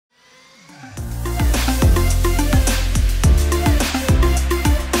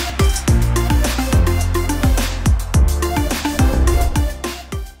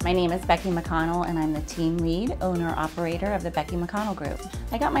name is Becky McConnell and I'm the team lead, owner-operator of the Becky McConnell Group.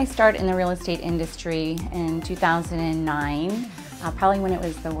 I got my start in the real estate industry in 2009, probably when it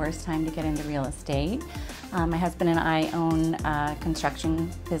was the worst time to get into real estate. My husband and I own a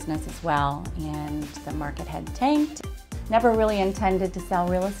construction business as well, and the market had tanked. Never really intended to sell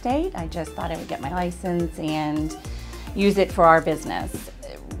real estate. I just thought I would get my license and use it for our business.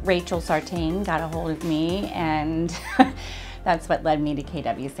 Rachel Sartain got a hold of me, and that's what led me to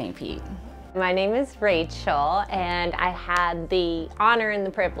KW St. Pete. My name is Rachel, and I had the honor and the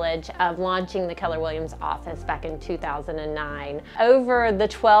privilege of launching the Keller Williams office back in 2009. Over the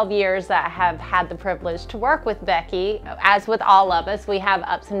 12 years that I have had the privilege to work with Becky, as with all of us, we have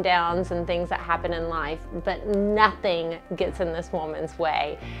ups and downs and things that happen in life, but nothing gets in this woman's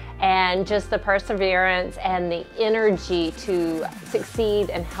way. And just the perseverance and the energy to succeed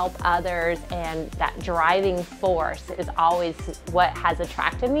and help others, and that driving force is always what has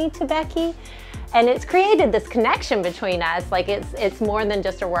attracted me to Becky. And it's created this connection between us. Like it's more than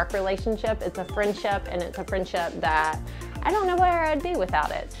just a work relationship, it's a friendship, and it's a friendship that I don't know where I'd be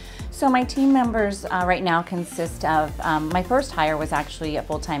without it. So my team members right now consist of, my first hire was actually a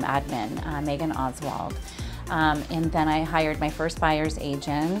full-time admin, Megan Oswald. And then I hired my first buyer's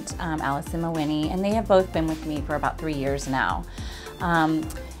agent, Allison Mawhinney, and they have both been with me for about 3 years now.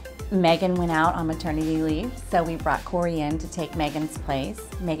 Megan went out on maternity leave, so we brought Corey in to take Megan's place.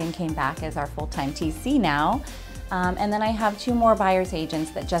 Megan came back as our full-time TC now. And then I have 2 more buyer's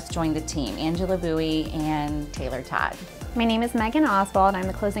agents that just joined the team, Angela Bowie and Taylor Todd. My name is Megan Oswald. I'm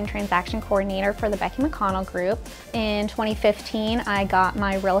the closing transaction coordinator for the Becky McConnell Group. In 2015, I got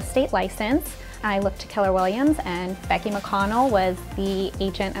my real estate license. I looked to Keller Williams, and Becky McConnell was the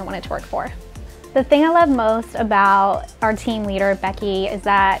agent I wanted to work for. The thing I love most about our team leader, Becky, is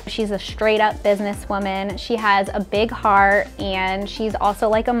that she's a straight up businesswoman. She has a big heart, and she's also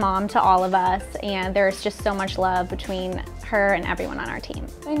like a mom to all of us, and there's just so much love between her and everyone on our team.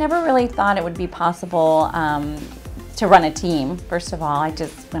 I never really thought it would be possible to run a team. First of all,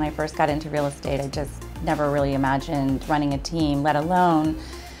 when I first got into real estate, I just never really imagined running a team, let alone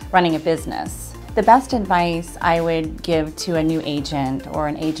running a business. The best advice I would give to a new agent or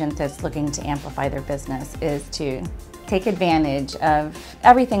an agent that's looking to amplify their business is to take advantage of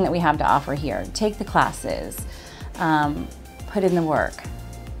everything that we have to offer here. Take the classes, put in the work.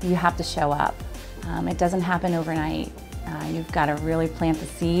 You have to show up. It doesn't happen overnight. You've got to really plant the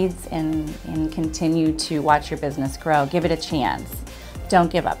seeds and continue to watch your business grow. Give it a chance. Don't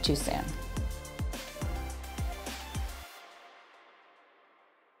give up too soon.